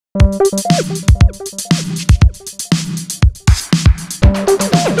Little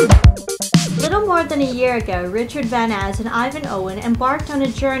more than a year ago, Richard Van As and Ivan Owen embarked on a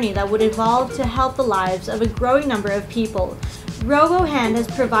journey that would evolve to help the lives of a growing number of people. Robohand has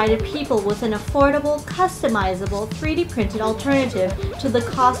provided people with an affordable, customizable, 3D printed alternative to the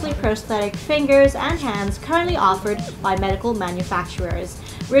costly prosthetic fingers and hands currently offered by medical manufacturers.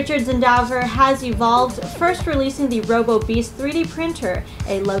 Richard's endeavour has evolved, first releasing the Robobeast 3D printer,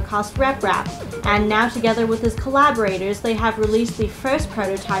 a low-cost RepRap, and now together with his collaborators they have released the first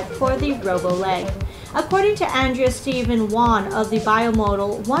prototype for the Roboleg. According to Andrea Stevenson Won of the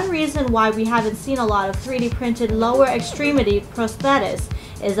Biomodal, one reason why we haven't seen a lot of 3D printed lower extremity prosthesis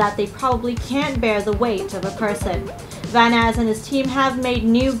is that they probably can't bear the weight of a person. Van As and his team have made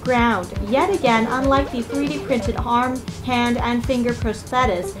new ground. Yet again, unlike the 3D printed arm, hand, and finger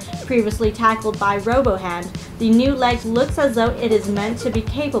prosthesis previously tackled by Robohand, the new leg looks as though it is meant to be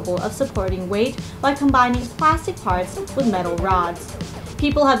capable of supporting weight by combining plastic parts with metal rods.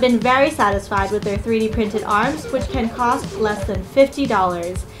 People have been very satisfied with their 3D printed arms, which can cost less than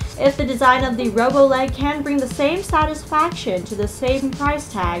 $50. If the design of the Roboleg can bring the same satisfaction to the same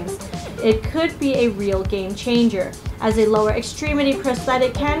price tags, it could be a real game changer, as a lower extremity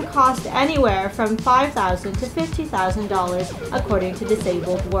prosthetic can cost anywhere from $5,000 to $50,000 according to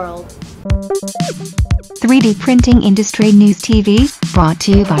Disabled World. 3D Printing Industry News TV, brought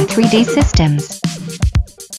to you by 3D Systems.